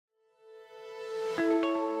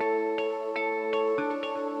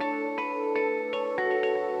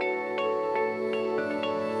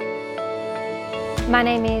My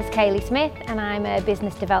name is Kayleigh Smith and I'm a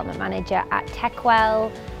Business Development Manager at Techwell.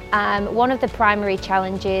 One of the primary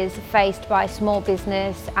challenges faced by small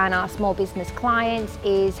business and our small business clients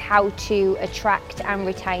is how to attract and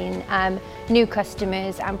retain new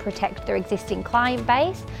customers and protect their existing client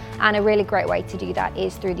base. And a really great way to do that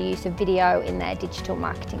is through the use of video in their digital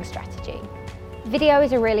marketing strategy. Video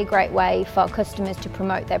is a really great way for customers to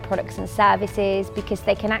promote their products and services because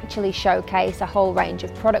they can actually showcase a whole range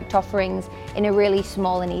of product offerings in a really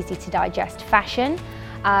small and easy to digest fashion.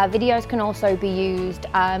 Videos can also be used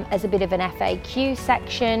as a bit of an FAQ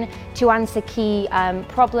section to answer key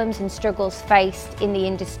problems and struggles faced in the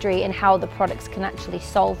industry and how the products can actually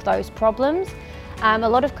solve those problems. A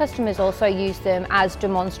lot of customers also use them as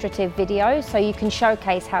demonstrative videos, so you can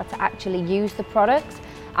showcase how to actually use the products,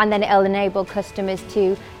 and then it'll enable customers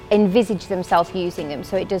to envisage themselves using them,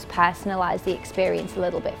 so it does personalise the experience a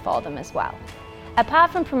little bit for them as well.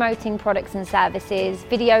 Apart from promoting products and services,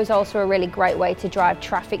 video is also a really great way to drive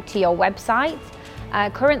traffic to your website.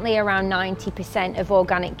 Currently around 90% of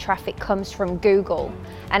organic traffic comes from Google,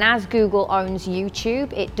 and as Google owns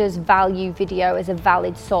YouTube, it does value video as a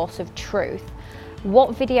valid source of truth.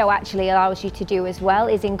 What video actually allows you to do as well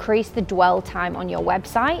is increase the dwell time on your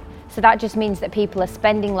website. So that just means that people are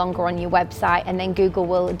spending longer on your website, and then Google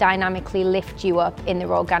will dynamically lift you up in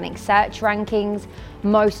their organic search rankings.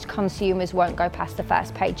 Most consumers won't go past the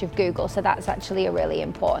first page of Google, so that's actually a really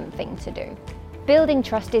important thing to do. Building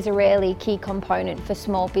trust is a really key component for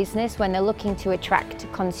small business when they're looking to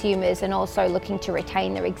attract consumers and also looking to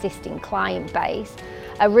retain their existing client base.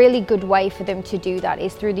 A really good way for them to do that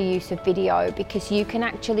is through the use of video, because you can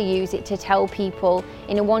actually use it to tell people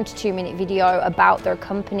in a 1 to 2 minute video about their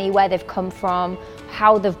company, where they've come from,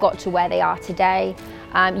 how they've got to where they are today.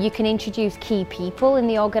 You can introduce key people in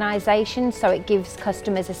the organisation, so it gives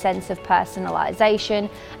customers a sense of personalisation,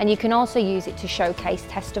 and you can also use it to showcase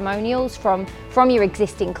testimonials from your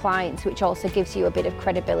existing clients, which also gives you a bit of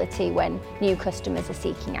credibility when new customers are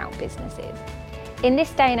seeking out businesses. In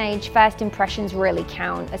this day and age, first impressions really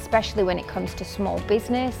count, especially when it comes to small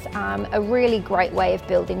business. A really great way of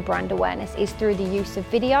building brand awareness is through the use of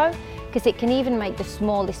video, because it can even make the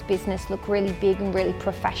smallest business look really big and really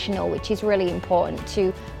professional, which is really important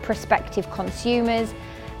to prospective consumers.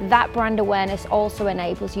 That brand awareness also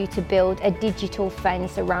enables you to build a digital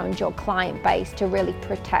fence around your client base to really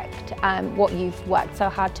protect what you've worked so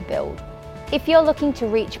hard to build. If you're looking to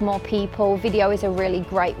reach more people, video is a really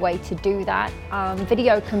great way to do that.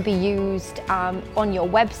 Video can be used on your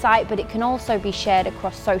website, but it can also be shared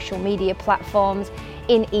across social media platforms,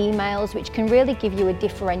 in emails, which can really give you a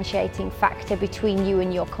differentiating factor between you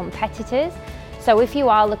and your competitors. So if you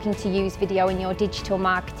are looking to use video in your digital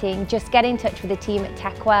marketing, just get in touch with the team at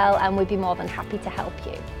Techwell and we'd be more than happy to help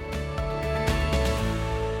you.